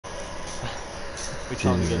We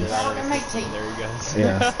told him to get it out of the system. There he goes.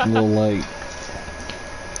 Yeah, a little late.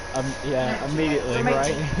 Yeah, immediately,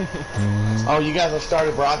 right? Oh, you guys have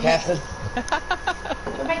started broadcasting?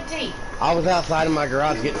 I was outside in my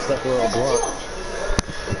garage getting stuff with a little blunt.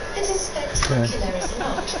 It is spectacular, is it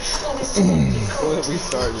not? We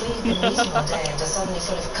started.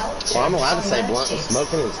 Well, I'm allowed to say blunt and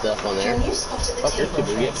smoking and stuff on there. Fuck, there's people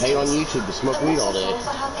who get paid on YouTube to smoke weed all day.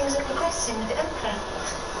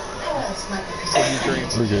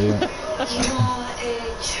 We're good.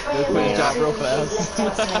 Real fast.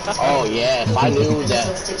 Oh yeah, if I knew that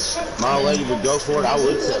my lady would go for it, I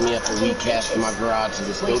would set me up a weed cast in my garage and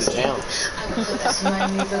just go to town.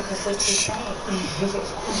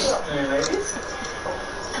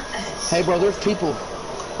 Hey bro, there's people.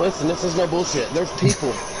 Listen, this is no bullshit. There's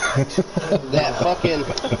people that fucking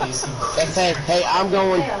that say, hey,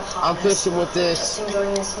 I'm fishing with this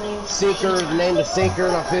sinker, they name the sinker,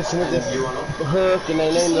 and I'm fishing with this hook, and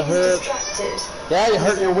they name the hook. Yeah, you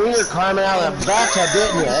hurt your wiener climbing out of the bathtub,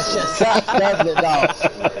 didn't you? That shit sucks, doesn't it, dog?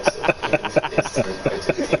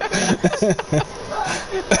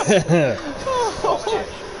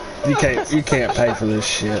 You can't pay for this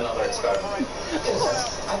shit.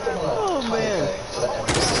 Oh man.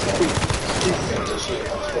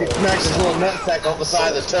 He smacked his little nutsack off the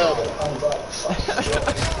side of the tub.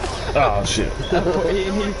 Oh shit.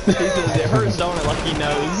 He says it hurts, don't it, like he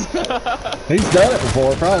knows. He's done it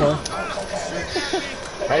before, probably.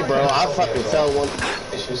 Hey bro, I fucking fell one.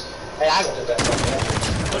 Hey, I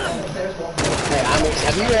mean,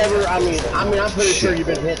 have you ever, I mean, I'm pretty sure you've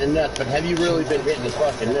been hitting nuts, but have you really been hitting the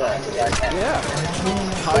fucking nuts? Yeah.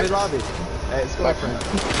 Hobby Lobby. Hey, it's girlfriend.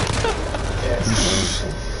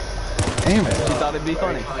 Damn it. She thought it'd be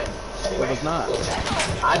funny. It was not.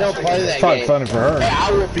 I don't play that Probably game. funny for her. Hey,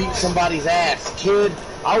 I will beat somebody's ass, kid.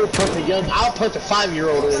 I'll punch a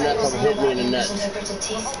 5-year-old in the nuts over hitting me in the nuts.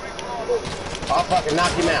 I'll fucking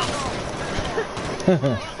knock him out.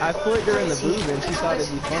 I flicked her in the boob and she thought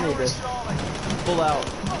it'd be funny to pull out,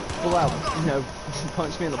 you know,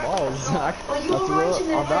 punch me in the balls. I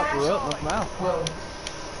about threw up in my mouth.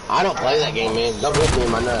 I don't play that game, man. Don't hit me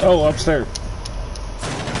in my nuts. Oh, upstairs.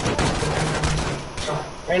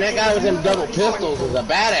 Hey, that guy with them double pistols is a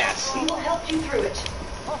badass. We will help you through it.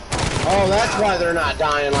 Oh, that's why they're not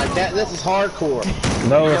dying like that. This is hardcore.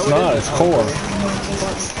 No, it's not. It's core.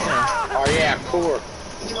 Oh, yeah, core.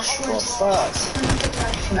 Well, fuck.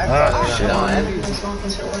 Ah, shit.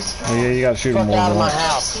 Oh, yeah, you gotta shoot him Fuck more out than of my once.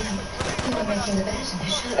 house.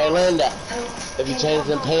 Hey, Linda, if you change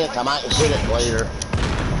them pants, I might hit it later.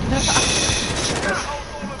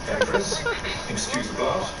 Excuse the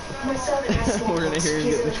boss. We're gonna hear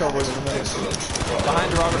you get in trouble in a minute.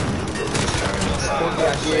 Behind you, Robert.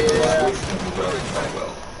 Yeah.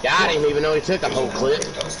 Got him, even though he took a whole clip.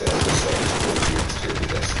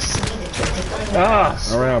 Ah,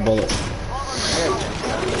 around bullet.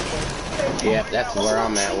 Yep, that's where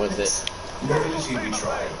I'm at with it. We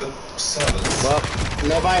tried, but Well,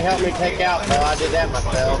 nobody helped me take out, so I did that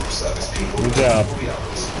myself. Good job.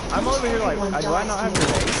 I'm over here like, do I not have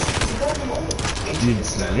grenades?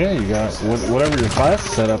 Yeah, you got whatever your class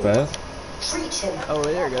is set up as. Oh,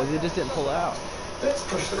 there it goes. It just didn't pull out. Yeah,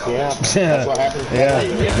 that's what happens. Yeah,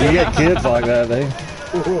 you get kids like that,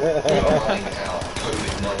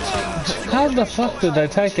 How the fuck did they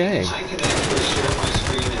take A?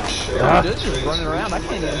 They're just running around. I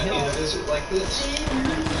can't even hit them.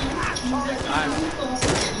 I'm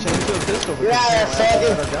changed to a pistol. You're out there,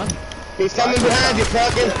 fucking. He's coming behind you,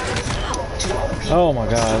 fucking. Oh my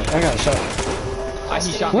god, I got shot.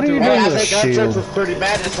 He shot What me are you too. doing Hey, I with a think our church shield? was pretty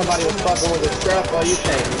bad that somebody was fucking with his stuff while you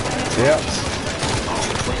think. Yep.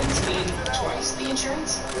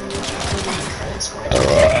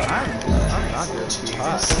 I'm not good. It's too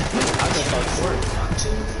hot. I go fuck work.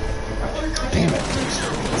 Damn it.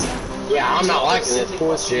 Yeah, I'm not liking this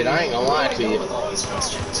bullshit. I ain't gonna lie to you.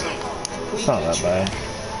 It's not that bad.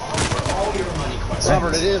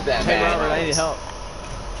 Robert, it is that Hey, bad. Robert, I need help.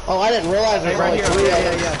 Oh, I didn't realize there was only 3 of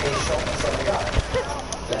them.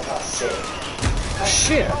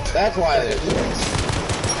 Shit. That's why it is.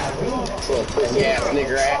 Little pussy ass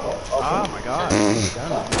nigger ass. Oh my god.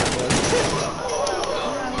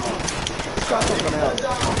 Shot something else.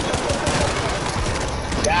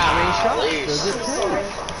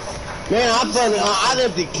 Man, I've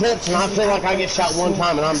emptied clips and I feel like I get shot one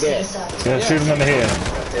time and I'm dead. Yeah, shoot him in the head.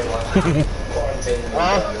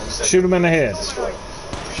 Shoot him in the head.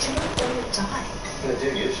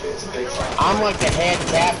 I'm like the head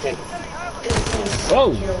captain.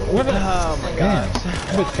 Whoa! What the? Oh my god.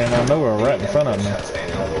 Bitch came out of nowhere right in front of me.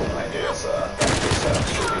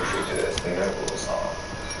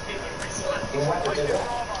 You have to do it.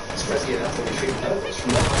 It's risky enough to be treated notice.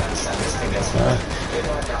 From what I understand, this thing gets rid. They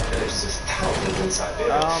wiped out villages of thousands in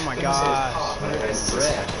Siberia. Oh my gosh.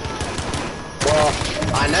 Well,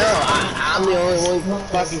 I know. I'm the only one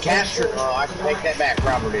fucking captured. Oh, I can take that back,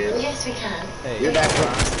 Robert is. Yes, we can. Hey, You're back.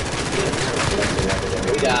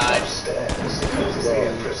 He died.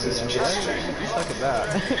 Look at that.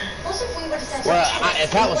 What if we were to set Well,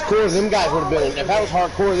 if that was core, them guys would have been. If that was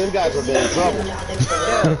hardcore, them guys would have been in trouble.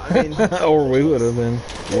 Yeah, I mean, Or we would have been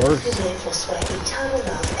worse.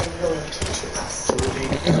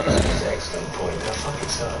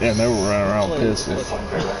 Yeah, they were running around pissed. It's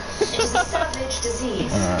a savage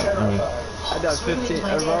disease. I got 15.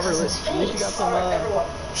 Robert, at least you got some,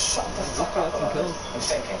 kills.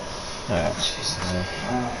 Yeah.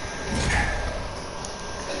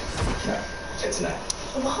 It's no.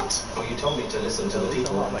 What? Well, you told me to listen to the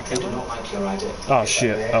people who do not like your idea. Oh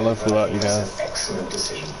shit, I left without you guys. Excellent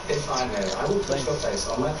decision. If I may, I will put your face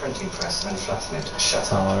on my printing press and flatten it. Shut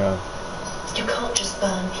Oh up. my god. You can't just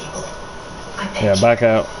burn people. I bet Yeah, back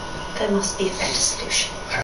out. there must be a better solution.